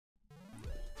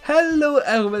Hello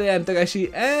everybody, I'm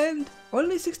Takeshy, and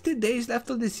only 60 days left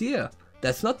of this year.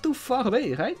 That's not too far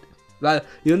away, right? Well,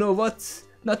 you know what's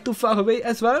not too far away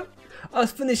as well?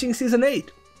 Us finishing season 8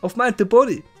 of My Little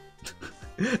Pony.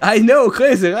 I know,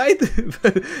 crazy, right?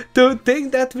 To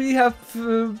think that we have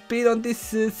been on this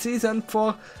season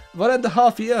for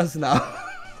 1.5 years now.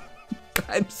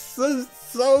 I'm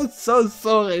so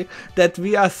sorry that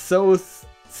we are so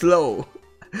slow.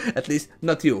 At least,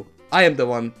 not you. I am the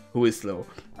one who is slow.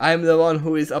 I am the one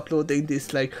who is uploading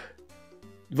this like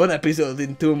 1 episode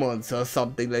in 2 months or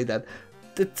something like that.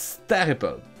 That's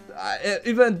terrible.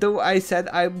 Even though I said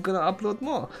I'm gonna upload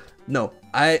more. No,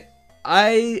 I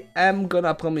am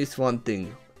gonna promise one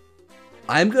thing.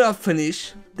 I'm gonna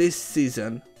finish this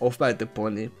season of My Little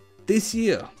Pony this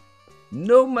year.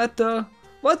 No matter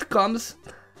what comes,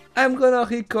 I'm gonna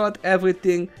record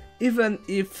everything, even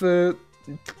if it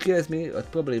scares me,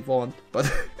 it probably won't,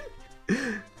 but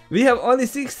we have only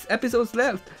 6 episodes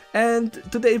left, and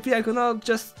today we are gonna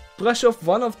just brush off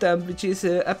one of them, which is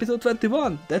episode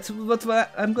 21. That's what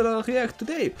I'm gonna react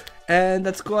today, and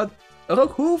that's called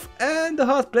Rockhoof and the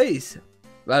Hard Place.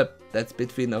 Well, that's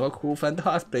between Rockhoof and the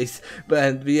Hard Place,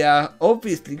 but we are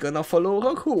obviously gonna follow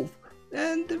Rockhoof,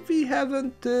 and we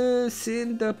haven't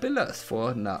seen the pillars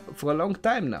for a long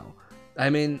time now. I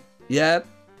mean, yeah.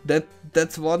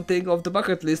 That's one thing of the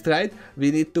bucket list, right?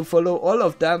 We need to follow all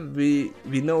of them. We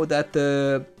know that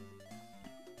the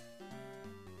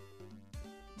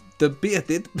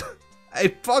bearded,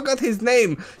 I forgot his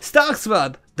name,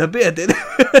 Starsword, the bearded,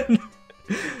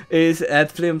 is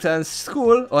at Flimsan's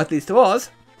school, or at least was,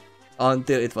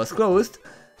 until it was closed.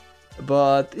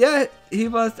 But yeah, he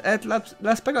was at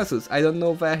Las Pegasus. I don't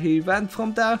know where he went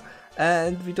from there,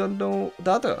 and we don't know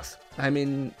the others. I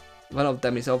mean, one of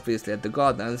them is obviously at the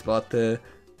gardens, but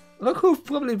Rockhoof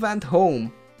probably went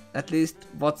home, at least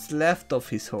what's left of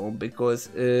his home, because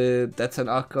that's an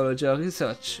archaeology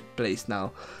research place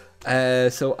now.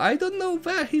 So I don't know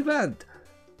where he went.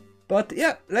 But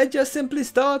yeah, let's just simply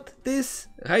start this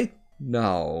right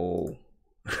now.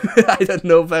 I don't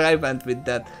know where I went with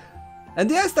that. And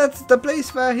yes, that's the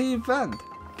place where he went.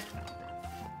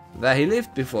 Where he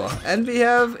lived before. And we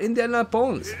have Indiana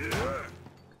Bones.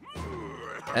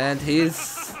 And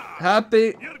he's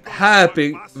happy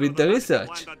with the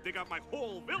research.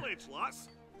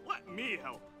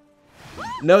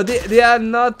 No, they are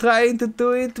not trying to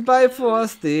do it by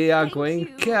force. They are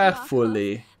going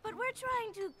carefully. But we're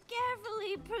trying to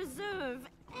carefully preserve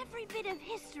every bit of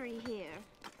history here.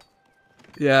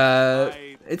 Yeah,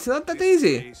 it's not that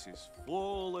easy.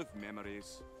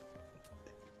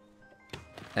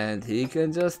 And he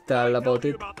can just tell about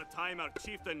it.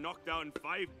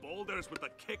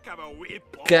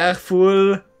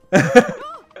 Careful!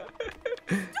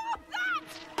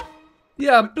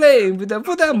 Yeah, playing with a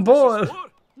wooden ball.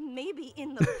 Maybe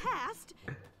in the past.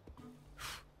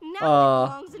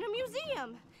 Now it belongs in a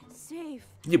museum. Safe.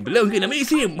 You belong in a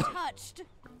museum. Touched.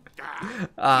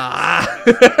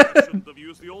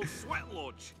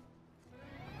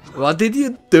 What did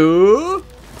you do?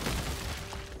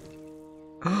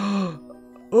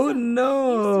 Oh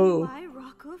no! Why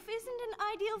Rockhoof isn't an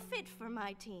ideal fit for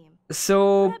my team.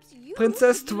 So,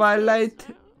 Princess Twilight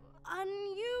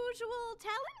unusual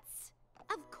talents?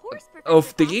 Of course,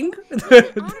 of digging?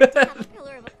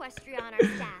 pillar of equestria on our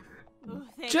staff. Oh,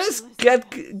 just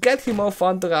get him off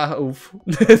on the roof.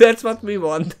 That's what we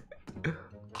want.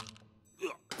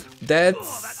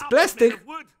 That's plastic.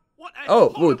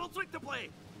 Oh, wood.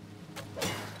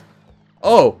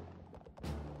 Oh.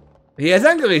 He has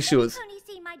anger issues. Pony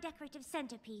see my decorative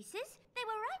centerpieces? They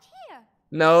were right here.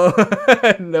 No,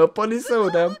 no pony saw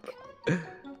them.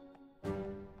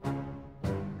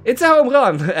 It's a home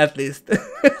run, at least.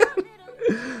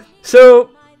 So,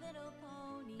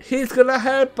 he's gonna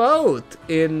help out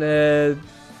in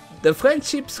the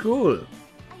friendship school.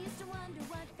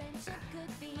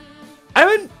 I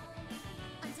mean,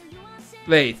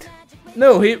 wait.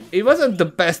 No, he wasn't the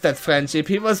best at friendship.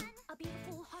 He was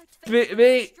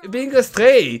being a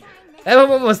stray.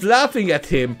 Everyone was laughing at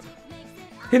him.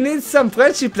 He needs some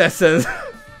friendship lessons.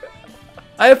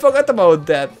 I forgot about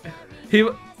that. He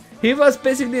was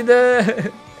basically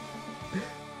the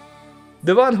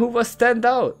one who was standing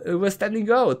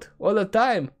out all the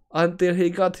time until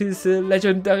he got his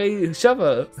legendary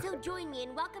shovel. So join me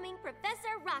in welcoming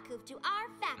Professor Rockhoof to our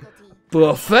faculty.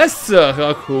 Professor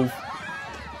Rockhoof.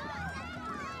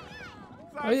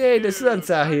 Oh yay, the students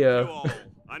are here.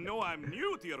 I know I'm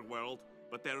new to your world,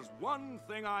 but there's one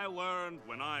thing I learned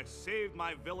when I saved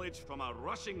my village from a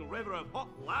rushing river of hot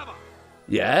lava.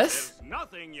 Yes? There's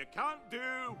nothing you can't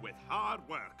do with hard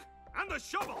work. And a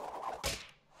shovel!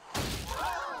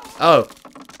 Oh.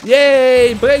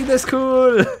 Yay! Break the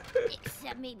school!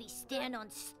 Except maybe stand on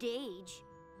stage.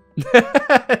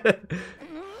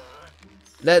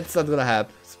 That's not gonna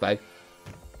happen, Spike.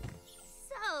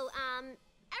 So,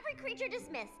 every creature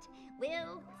dismissed.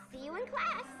 We'll see you in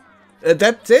class.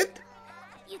 That's it?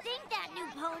 You think that new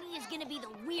pony is gonna be the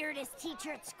weirdest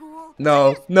teacher at school?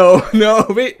 No.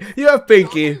 You have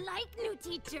Pinky. I like new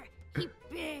teacher. He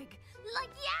big, like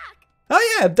yak. Oh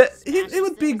yeah, he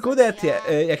would be good at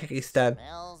Yakakistan.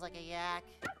 Smells like a yak.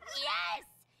 Yes,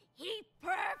 he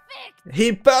perfect.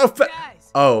 He perfect.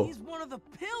 Guys, Oh. he's one of the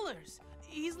pillars.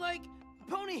 He's like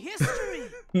pony history.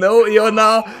 No,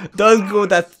 Yona, don't go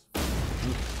that.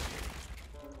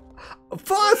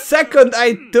 For a second,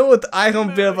 I thought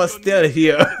Iron Bill was still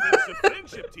here.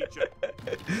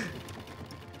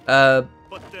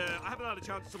 But I haven't had a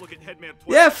chance to look at Headmare twice.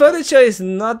 Yeah, furniture is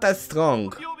not that strong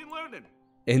What have you all been learning?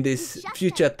 in this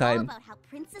future time. About how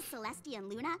Princess Celestia and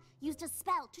Luna used a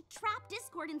spell to trap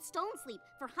Discord in Stone Sleep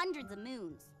for hundreds of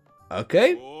moons.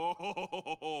 Okay.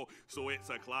 Oh, so it's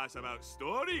a class about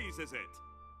stories, is it?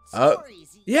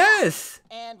 Stories. Yes.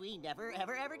 And we never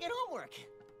ever get homework.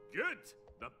 Good.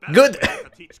 The best Good. way to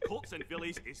teach colts and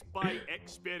fillies is by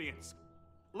experience.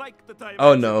 Like the time Oh,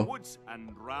 I was no. in the woods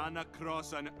and ran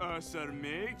across an Ursa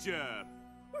Major.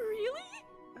 Really?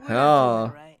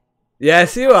 Oh. Right.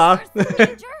 Yes, you are.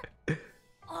 Major?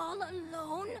 All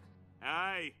alone?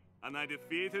 Aye, and I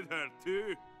defeated her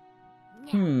too.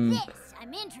 Now this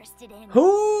I'm interested in.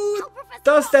 Who How Professor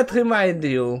does that Rockhoof- remind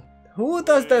you? Who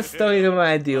does that story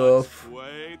remind you of? That's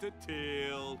quite a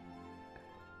tale.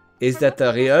 Is that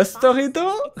a real story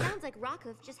though? It sounds like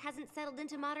Rockhoof just hasn't settled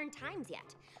into modern times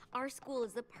yet. Our school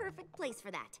is the perfect place for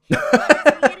that.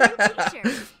 Let's get a new teacher.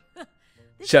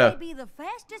 This Sure. may be the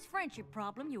fastest friendship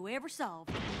problem you ever solved.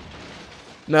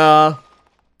 No.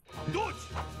 Dodge,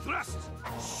 thrust,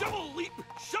 shovel leap,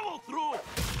 shovel throw,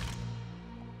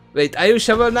 Wait, are you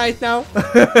Shovel Knight now?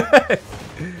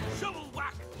 shovel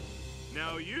whack.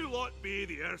 Now you lot be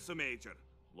the Ursa Major.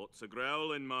 Lots of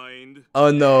growl in mind.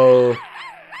 Oh no.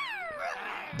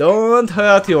 Don't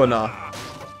hurt Yona.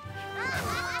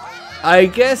 I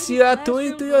guess you are too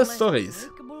into your stories.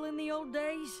 In the old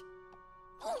days.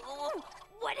 Oh,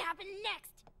 what happened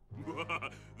next?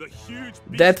 The huge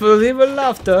beast That was even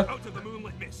laughter. out of the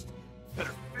moonlit mist. Her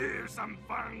fearsome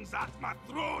fangs at my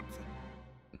throat.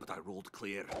 But I rolled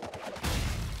clear.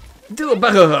 Do a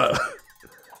barrel roll.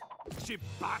 She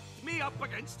backed me up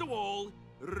against the wall,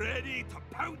 ready to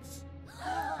pounce.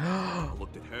 I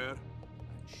looked at her, and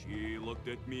she looked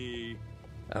at me.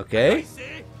 I Okay.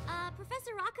 say,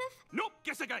 Professor Rockhoof? nope,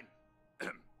 guess again.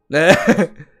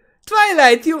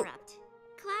 Twilight, you. Interrupt.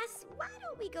 Class, why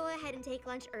don't we go ahead and take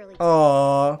lunch early?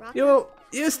 Oh,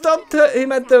 you stopped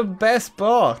him at the best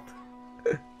part.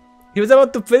 He was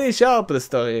about to finish up the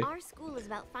story. Our school is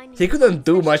about finding He couldn't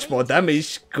do much more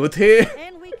damage, could he?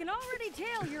 And we can already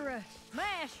tell you're a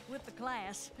smash with the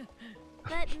class.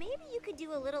 But maybe you could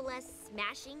do a little less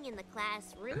smashing in the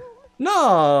classroom.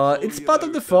 No, it's part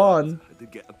of the fun. I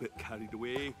did get a bit carried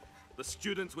away. The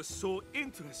students were so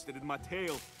interested in my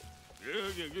tale.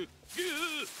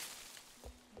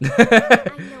 I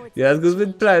know it's Yeah, it's good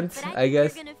with plants, but I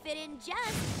guess. We're gonna fit in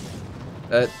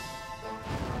just.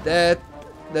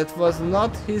 That was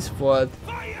not his fault.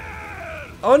 Fire!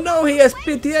 Oh no, he has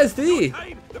PTSD.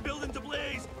 Time! The building's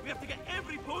ablaze! We have to get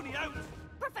every pony out!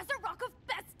 Professor Rockhoof,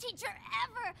 best teacher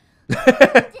ever.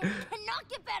 Cannot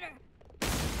get better.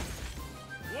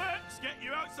 Let's get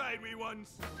you outside, wee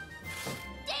ones!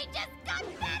 They just got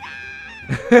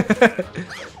better.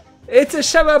 It's a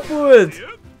Shabapult. Yep.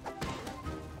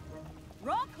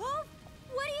 Rockhoof,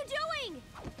 what are you doing?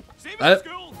 Save Uh, it,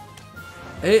 school!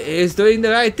 He's doing the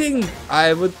right thing.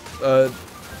 I would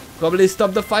probably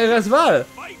stop the fire as well.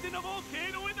 Fighting a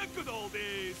volcano in the good old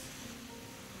days!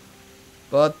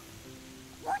 But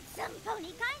Would some pony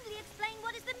kindly explain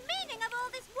what is the meaning of all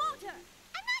this water?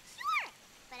 I'm not sure,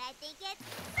 but I think it's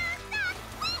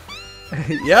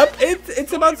yep,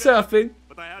 it's about surfing.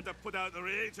 But I had to put out the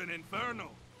rage in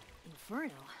Inferno.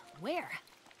 Inferno, where?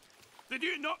 Did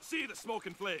you not see the smoke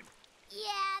and flame?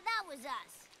 Yeah, that was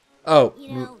us. Oh, You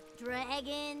know,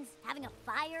 dragons, having a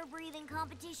fire-breathing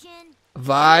competition.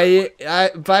 why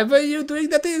were you doing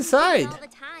that inside? All the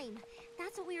time.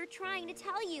 That's what we were trying to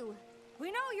tell you. We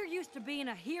know you're used to being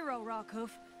a hero, Rockhoof.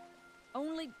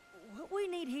 Only, what we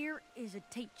need here is a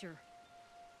teacher.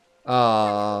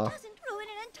 Aww. doesn't ruin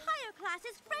an entire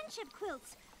class's friendship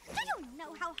quilts. Do you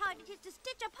know how hard it is to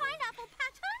stitch a pineapple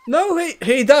pattern? No,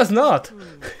 he does not.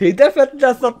 He definitely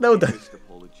does not know that.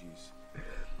 Apologies.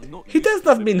 I'm not He used does to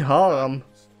not simple mean harm.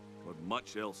 patterns, or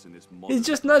much else in this He's modern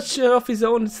just not sure of his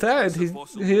own side. He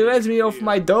reminds me of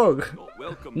my dog. Not well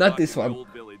Welcome Not back this to my one. old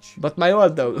village. But my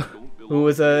old dog, Don't belong who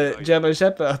was to a this side. German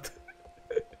Shepherd.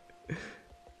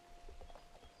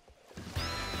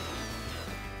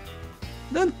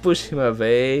 Don't push him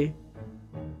away.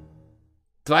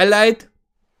 Twilight?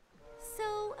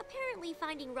 So, apparently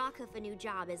finding Rockhoof a new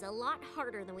job is a lot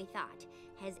harder than we thought.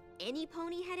 Has any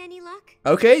pony had any luck?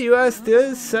 Okay, you are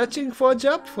still searching for a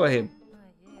job for him.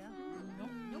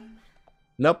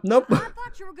 Nope, nope. I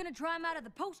thought you were gonna try him out at the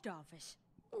post office.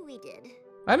 We did.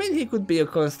 I mean, he could be a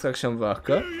construction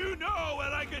worker. Do you know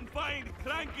where I can find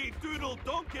Cranky Doodle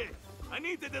Donkey? I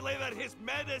need to deliver his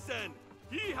medicine.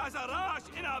 He has a rash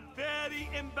in a very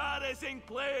embarrassing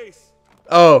place.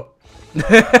 Oh,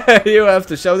 you have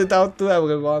to shout it out to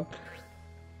everyone.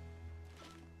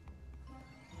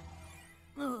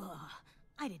 Ugh,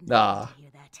 I didn't Nah. hear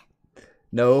that.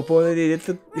 No pony needed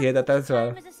to hear that as well.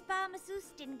 Time as a spa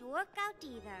masseuse didn't work out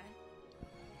either.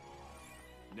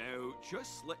 Now,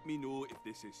 just let me know if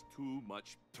this is too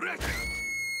much pressure.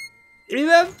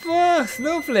 Even for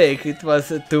Snowflake, it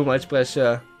was too much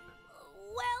pressure.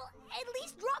 Well, at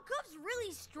least Rockhoof's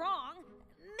really strong.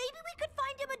 Maybe we could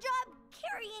find him a job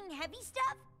carrying heavy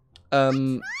stuff.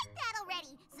 Tried that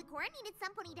already. Sakura needed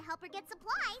somebody to help her get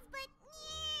supplies, but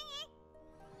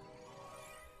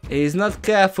He's not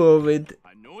careful with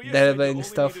I know you said you delivering only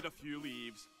stuff. needed a few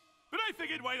leaves, but I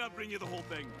figured why not bring you the whole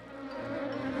thing?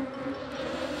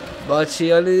 But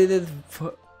she only needed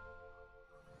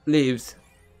leaves.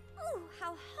 Ooh,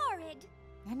 how horrid.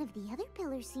 None of the other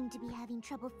pillars seem to be having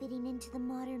trouble fitting into the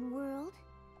modern world.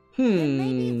 Then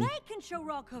maybe Hmm. they can show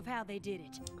Rockhoof how they did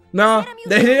it. No,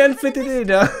 they didn't fit it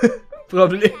either.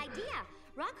 Probably. great idea.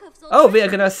 Rockhoof's old Oh, we are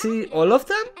friend gonna is see happy, all of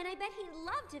them? and I bet he'd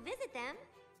love to visit them.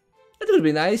 It would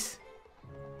be nice.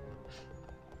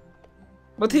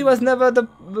 But he was never the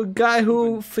guy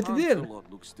who fitted in. lot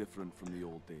looks different from the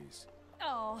old days.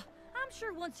 Oh, I'm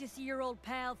sure once you see your old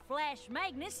pal Flash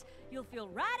Magnus, you'll feel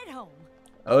right at home.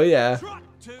 Oh yeah. Trot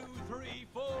 2, 3,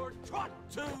 4. Trot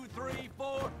 2, 3,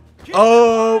 4. Keep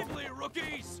Oh. it lively,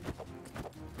 rookies.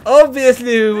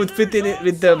 Obviously he would fit in it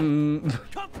with the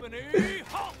Company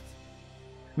halt.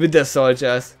 with the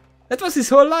soldiers. That was his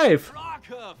whole life.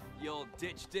 Rockhoof, you old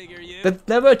ditch digger, you. That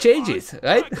never changes,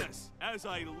 right? Magnus, as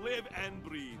I live and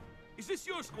breathe. Is this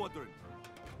your squadron?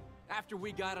 After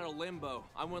we got out of limbo,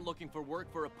 I went looking for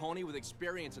work for a pony with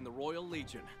experience in the Royal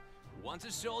Legion. Once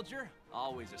a soldier,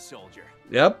 always a soldier.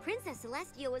 Yep. Princess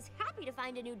Celestia was happy to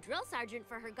find a new drill sergeant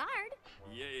for her guard.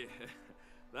 Yeah,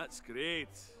 that's great.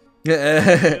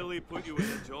 Really put you in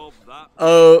a job that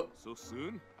Oh, so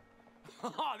soon?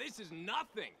 Oh, this is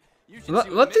nothing. You should see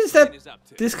what is Miss Lane that is up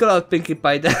to. discolored Pinkie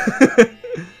Pie there?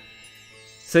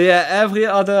 So yeah, every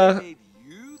other Made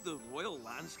you the royal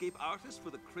landscape artist for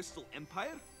the Crystal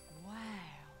Empire?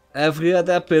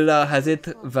 pillar has it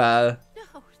well.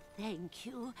 No, thank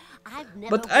you. I've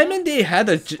never. But I mean,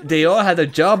 they all had a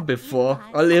job before.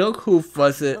 Only Rockhoof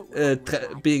was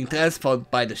being transformed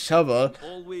by the shovel.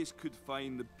 Always could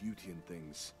find the beauty in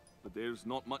things, but there's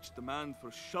not much demand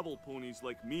for shovel ponies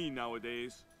like me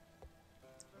nowadays.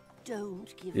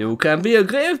 Don't give You up. can be a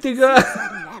gravedigger.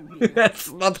 Ambulance.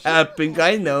 That's not helping,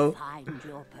 I know. Find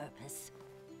your purpose.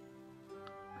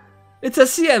 It's a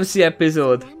CMC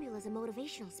episode. Samuel is a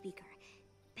motivational speaker.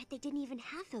 Bet they didn't even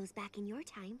have those back in your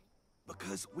time.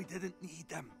 Because we didn't need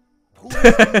them. Ponies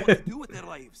knew what to do with their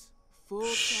lives.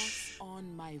 Focus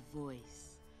on my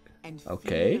voice and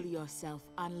Okay. feel yourself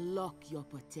unlock your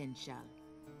potential.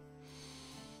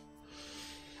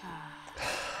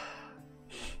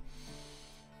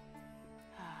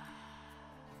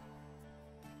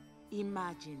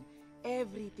 Imagine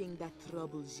everything that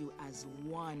troubles you as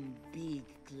one big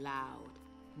cloud.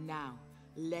 Now,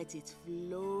 let it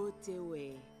float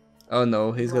away. Oh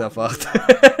no, he's gonna fart.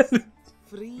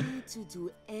 Free to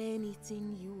do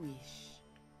anything you wish.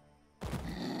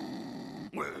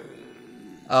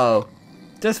 Oh,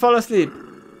 just fall asleep.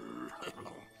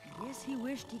 Guess he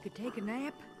wished he could take a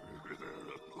nap.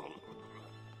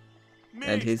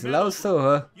 And he's Mate, allowed so,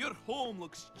 huh? Your home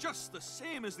looks just the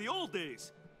same as the old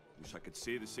days. Wish I could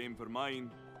say the same for mine.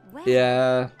 Well,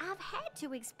 Yeah. I've had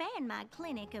to expand my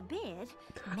clinic a bit.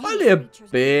 Only a creatures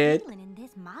need bit. healing in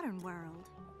this modern world.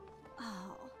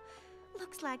 Oh,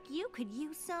 looks like you could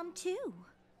use some too.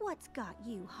 What's got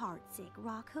you heartsick,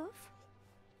 Rockhoof?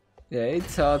 Yeah,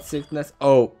 it's heart sickness.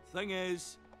 Oh, Thing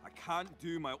is, I can't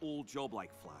do my old job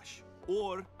like Flash,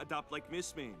 or adapt like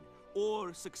Miss Main,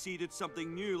 or succeed at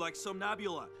something new like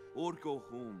Somnambula, or go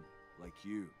home like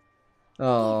you. Give it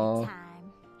oh,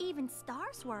 time. Even Star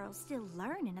Swirl's still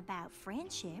learning about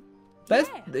friendship. that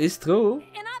is true.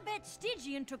 And I bet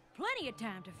Stygian took plenty of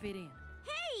time to fit in.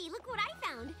 Hey, look what I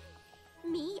found.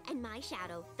 Me and My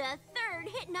Shadow, the third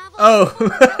hit novel. Oh.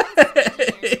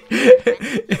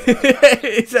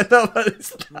 It's a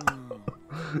novelist.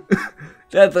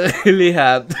 That really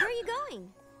happened. Where are you going?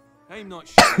 I'm not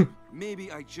sure.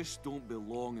 Maybe I just don't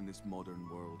belong in this modern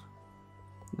world.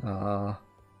 Ah.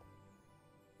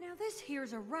 Now this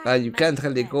here's a right. Well, you can't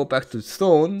really go back to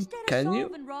stone, Instead of can you?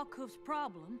 solving Rockhoof's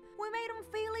problem, we made him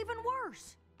feel even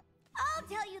worse. I'll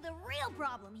tell you the real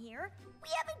problem here. We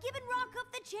haven't given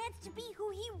Rockhoof the chance to be who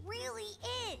he really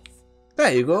is.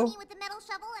 There you go. Pony with a metal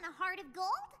shovel and a heart of gold?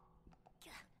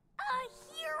 A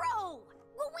hero!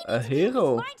 What we A need to do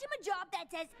hero? is find him a job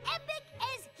that's as epic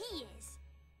as he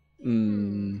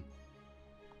is.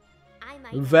 I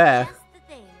might Where? have just the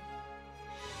thing.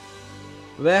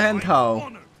 Where and I'm how?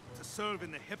 honored to serve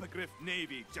in the Hippogriff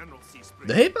Navy, General Seaspring.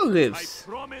 The I hippogriffs.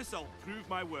 promise I'll prove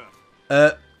my worth.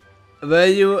 Were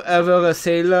you ever a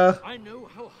sailor? I know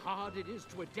how hard it is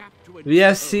to adapt to a We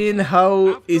have new seen world. how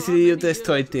After easily you many years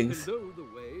destroy things. Below the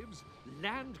waves,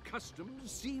 land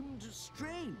customs seemed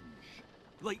strange.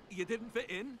 Like you didn't fit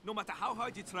in, no matter how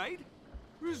hard you tried?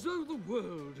 As though the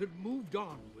world had moved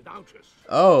on without us.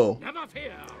 Oh. Never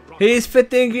fear, Rock. He's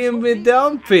fitting in with the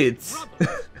armpits.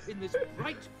 Brothers in this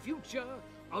bright future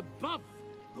above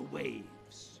the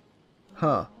waves.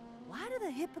 Huh. Why do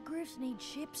the hippogriffs need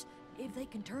ships if they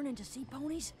can turn into sea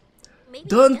ponies? Maybe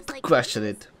Don't just like question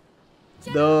horses.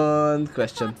 it. Don't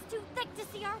question. Fog's too thick to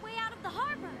see our way out of the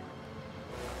harbor.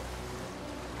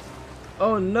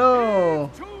 Oh no.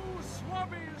 Two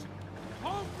swabbies,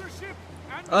 hold the ship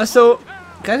and Also, hold her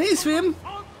can he swim?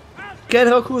 on that Can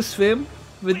Rockhoof swim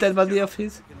with that body of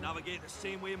his? Can navigate the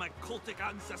same way my cultic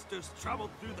ancestors traveled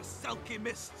through the silky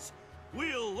mists.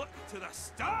 We'll look to the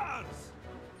stars.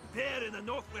 There in the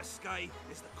northwest sky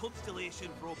is the constellation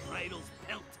Brobridal's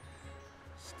Pelt.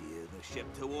 Steer the ship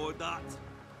toward that.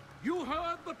 You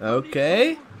heard the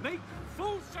Okay. make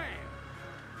full sail.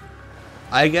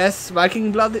 I guess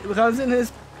Viking blood runs in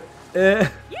his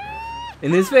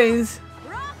veins.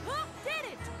 Rockhoof did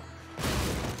it!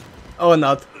 Or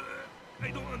not. I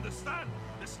don't understand.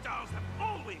 The stars have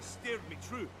always steered me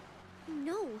true.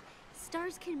 No,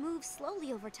 stars can move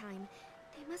slowly over time.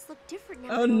 They must look different now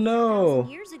Oh, than over no.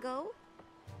 1,000 years ago.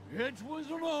 It was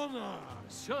an honor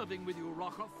serving with you,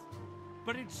 Rockhoof.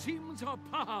 But it seems our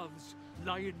paths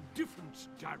lie in different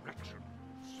directions.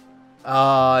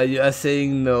 Ah, you are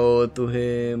saying no to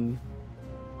him.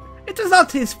 It was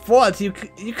not his fault. You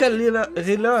can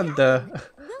relearn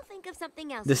We'll think of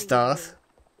something else. the for you to stars.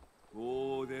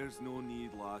 Oh, there's no need,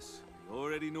 lass. You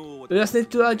already know what. You just need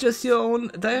to adjust your own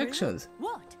directions.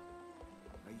 What?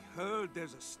 I heard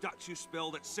there's a statue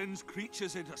spell that sends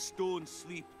creatures into stone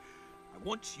sleep. I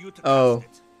want you to Oh.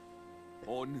 cast it.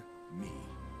 On me.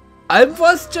 I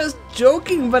was just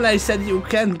joking when I said you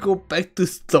can't go back to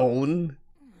stone.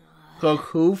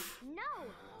 Rockhoof. No!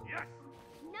 Yes,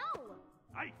 No!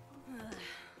 I.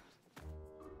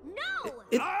 No!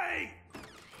 I.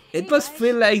 It must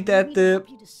feel like that Help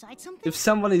you decide something? if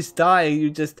someone is dying, you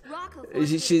just Rockhoof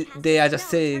wants me to cast they a are just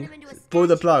spell to turn saying him into a pull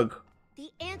the statue. plug. The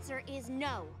answer is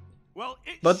no. Well,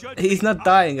 it But should he's be not up,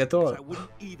 dying at all. because I wouldn't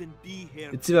even be here.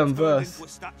 It's even turned worse. into a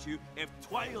statue if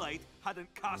Twilight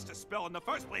hadn't cast a spell in the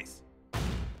first place.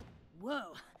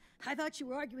 Whoa, I thought you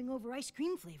were arguing over ice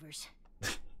cream flavors.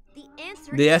 The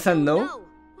answer The is yes and still no?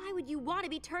 Why would you want to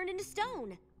be turned into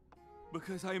stone?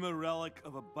 Because I'm a relic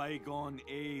of a bygone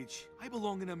age. I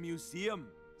belong in a museum.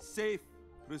 Safe,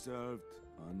 preserved,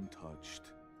 untouched.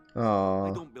 I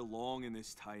Aww. don't belong in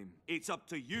this time. It's up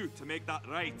to you to make that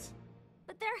right.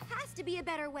 But there has to be a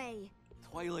better way.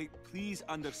 Twilight, please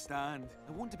understand.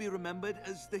 I want to be remembered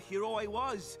as the hero I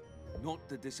was, not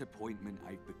the disappointment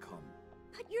I've become.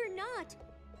 But you're not.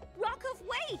 Rockhoof,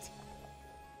 wait!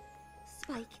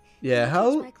 Spike. Yeah, can you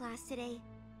how- teach my class today?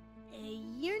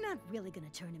 You're not really gonna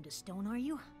turn him to stone, are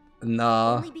you?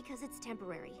 Nah. Only because it's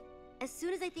temporary. As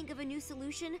soon as I think of a new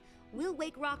solution, we'll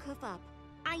wake Rockhoof up.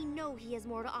 I know he has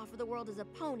more to offer the world as a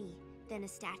pony than a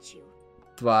statue.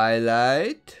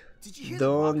 Twilight. Did you hear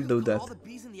Don't that do Rockhoof that. caught all the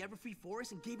bees in the Everfree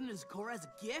Forest and gave them to Zecora as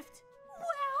a gift?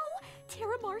 Wow!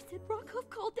 Terramar said Rockhoof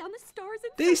called down the stars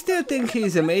and They still think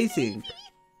he's amazing.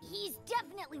 He's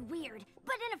definitely weird,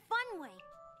 but in a fun way.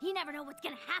 You never know what's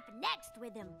gonna happen next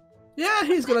with him. Yeah,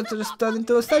 he's gonna just turn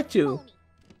into a statue.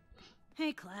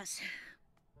 Hey, class.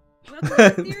 Welcome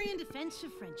to Theory and Defense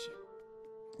of Friendship.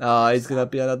 Ah, it's gonna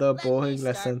be another Let me boring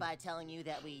start lesson. by telling you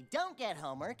that we don't get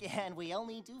homework and we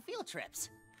only do field trips.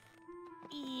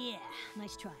 Yeah,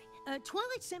 nice try.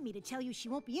 Twilight sent me to tell you she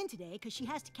won't be in today because she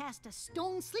has to cast a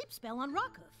stone sleep spell on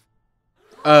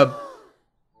Rockhoof.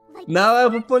 Like Now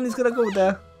everyone is gonna go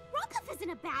there. Rockhoof isn't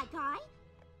a bad guy.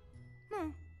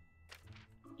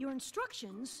 Your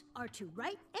instructions are to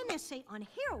write an essay on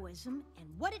heroism and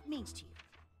what it means to you.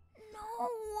 No.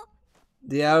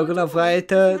 They are gonna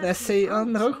write an essay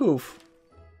on Rockhoof.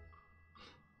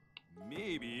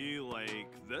 Maybe like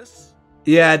this?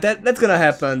 Yeah, that's gonna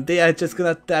happen. They are just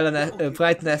gonna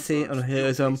write an essay on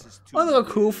heroism on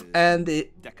Rockhoof, and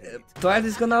Twilight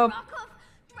is gonna. Rockhoof,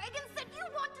 Dragon said you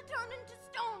want to turn into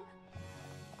stone.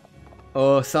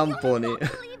 Oh, some pony. Don't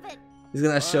believe it. He's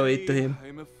gonna show it to him.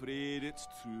 I'm afraid it's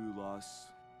true, lass.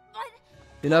 But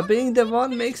You know, being the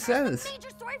one makes sense. major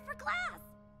story for class.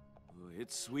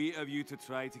 It's sweet of you to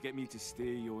try to get me to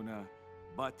stay, Yona.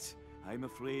 But I'm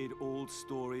afraid old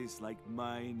stories like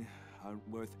mine aren't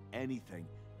worth anything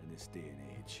in this day and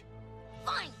age.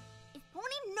 Fine. If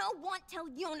Pony no want tell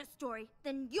Yona's story,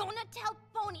 then Yona tell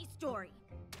Pony's story.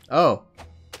 Oh,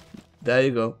 there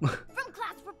you go. From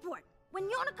class report. When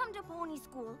Yona come to Pony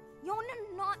school, Yona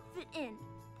not fit in.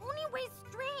 Pony way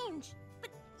strange. But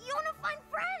Yona find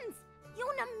friends.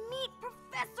 Yona meet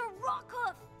Professor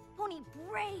Rockhoof. Pony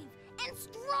brave and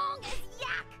strong as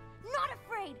yak. Not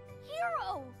afraid.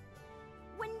 Hero.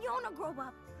 When Yona grow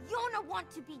up, Yona want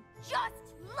to be just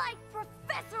like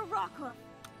Professor Rockhoof.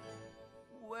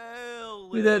 Well,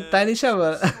 With a tiny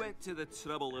shovel. since you went to the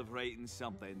trouble of writing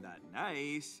something that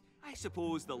nice, I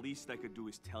suppose the least I could do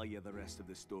is tell you the rest of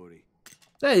the story.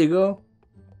 There you go.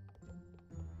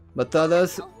 But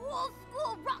others. The whole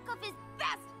school Rockhoof is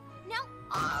best. Now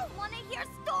all wanna hear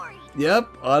stories. Yep,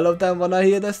 all of them wanna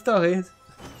hear the stories.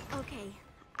 Okay,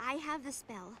 I have the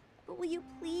spell, but will you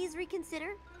please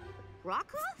reconsider?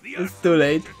 Rockhoof? The It's too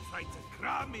late. Earth tried to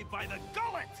grab me by the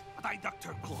gullet, but I ducked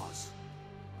her claws.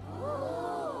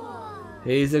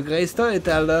 He's a great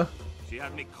storyteller. She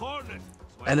had me cornered.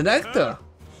 So I And an looked at actor, her,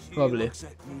 she probably. looks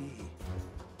at me.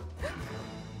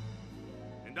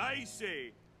 And I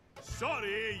say,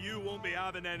 sorry, you won't be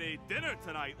having any dinner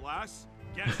tonight, lass.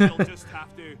 Guess you'll just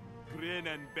have to grin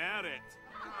and bear it.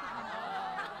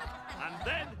 And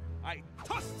then I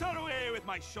tossed her away with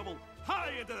my shovel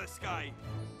high into the sky.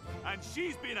 And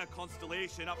she's been a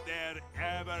constellation up there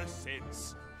ever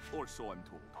since. Or so I'm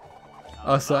told.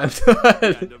 Also, I'm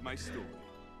The end of my story.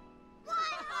 One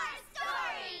more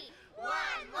story!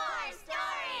 One more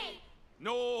story!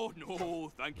 No,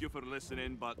 thank you for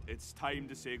listening, but it's time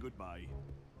to say goodbye.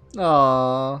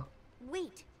 Aww.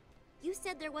 Wait, you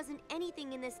said there wasn't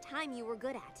anything in this time you were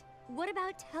good at. What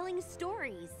about telling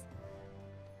stories?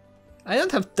 I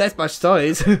don't have that much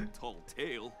stories. Tall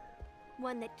tale.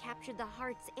 One that captured the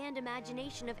hearts and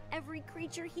imagination of every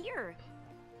creature here.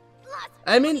 Plus,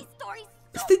 I mean, Pony's stories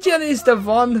so Stygian is the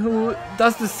one who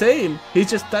does the same. He's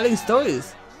just telling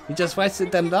stories. He just writes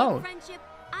them down. Friendship,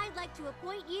 I'd like to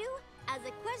appoint you as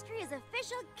Equestria's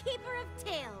official keeper of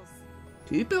tales.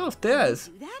 Keeper of Tales.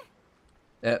 Do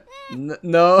that?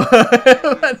 No,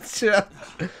 I'm not sure.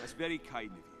 That's very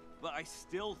kind of you, but I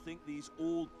still think these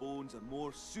old bones are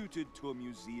more suited to a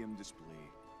museum display.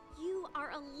 You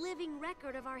are a living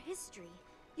record of our history.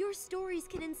 Your stories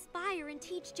can inspire and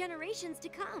teach generations to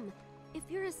come. If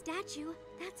you're a statue,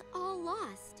 that's all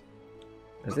lost.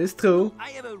 That is true.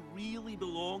 I ever really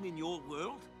belong in your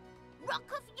world?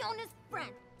 Rockhoof Yona's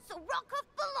friend, so Rockhoof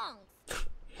belongs.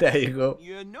 There you go.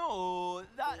 You know,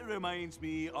 that reminds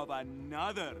me of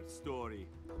another story.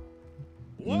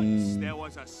 Once there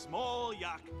was a small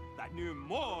yak that knew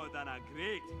more than a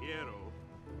great hero.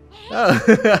 Oh,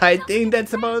 I think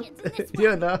that's about,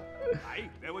 you know. Aye,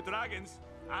 there were dragons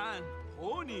and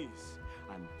ponies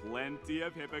and plenty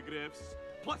of hippogriffs,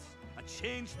 plus a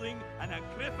changeling and a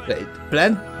griffin. Wait,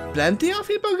 plenty of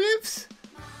hippogriffs?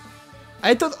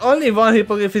 I thought only one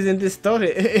hippogriff is in this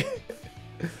story.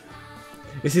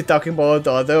 Is he talking about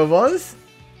the other ones?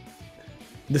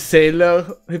 The sailor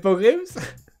hippogriffs?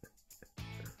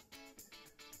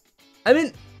 I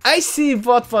mean, I see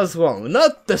what was wrong,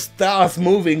 not the stars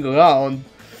moving around.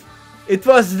 It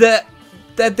was that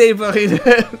they were in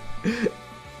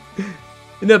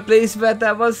a place where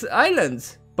there was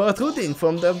islands protruding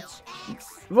from the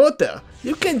water.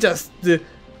 You can just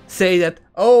say that,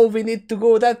 oh, we need to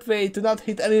go that way to not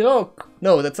hit any rock.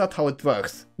 No, that's not how it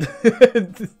works.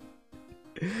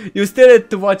 You still need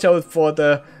to watch out for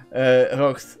the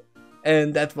rocks.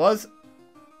 And that was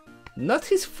not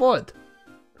his fault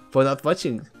for not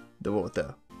watching the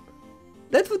water.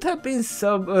 That would have been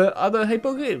some other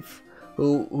hippogriff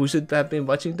who should have been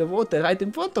watching the water right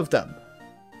in front of them.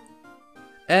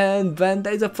 And when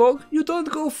there is a fog, you don't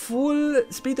go full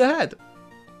speed ahead.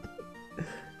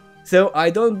 So I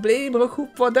don't blame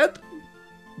Rockhoof for that.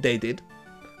 They did.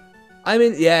 I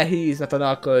mean, yeah, he is not an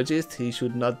archaeologist, he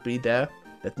should not be there.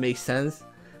 That makes sense.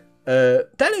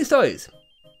 Telling stories.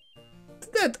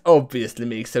 That obviously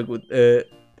makes a good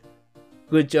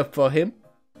good job for him.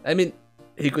 I mean,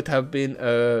 he could have been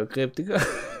a grave digger.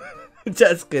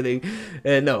 Just kidding.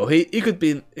 No, he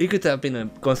could have been a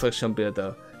construction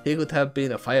builder. He could have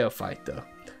been a firefighter.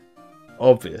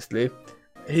 Obviously,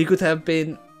 he could have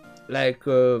been like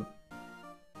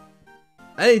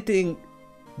anything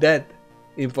that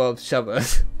involves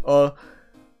shovels, or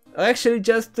actually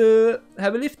just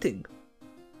heavy lifting.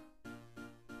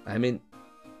 I mean,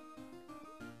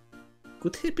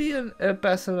 could he be a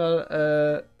personal?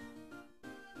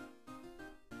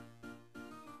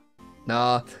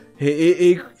 Nah,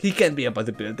 he can be a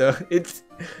bodybuilder.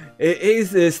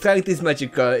 His strength is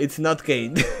magical. It's not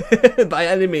gained by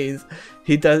any means.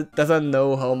 He doesn't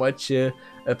know how much a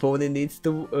pony needs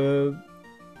to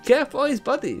care for his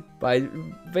body by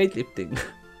weightlifting.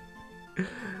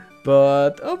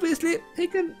 But obviously he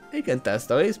can tell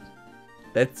stories.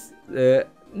 That's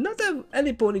not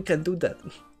any pony can do that.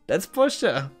 That's for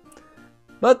sure.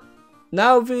 But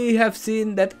now we have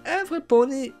seen that every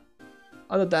pony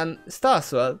other than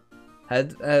Starswell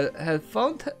had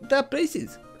found their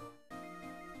places.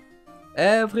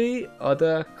 Every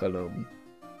other column.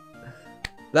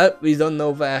 That we don't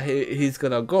know where he's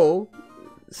gonna go.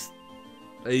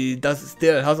 He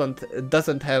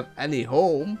doesn't have any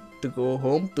home to go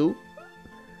home to.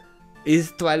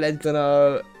 Is Twilight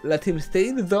gonna let him stay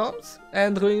in the dorms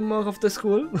and ruin more of the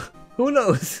school? Who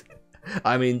knows?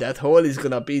 I mean, that hole is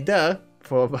gonna be there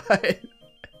for a while.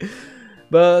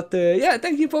 But yeah,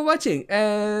 thank you for watching,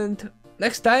 and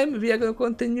next time we are gonna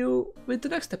continue with the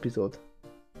next episode.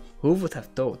 Who would have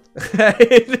thought?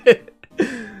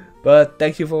 But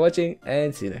thank you for watching,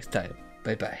 and see you next time.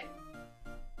 Bye bye.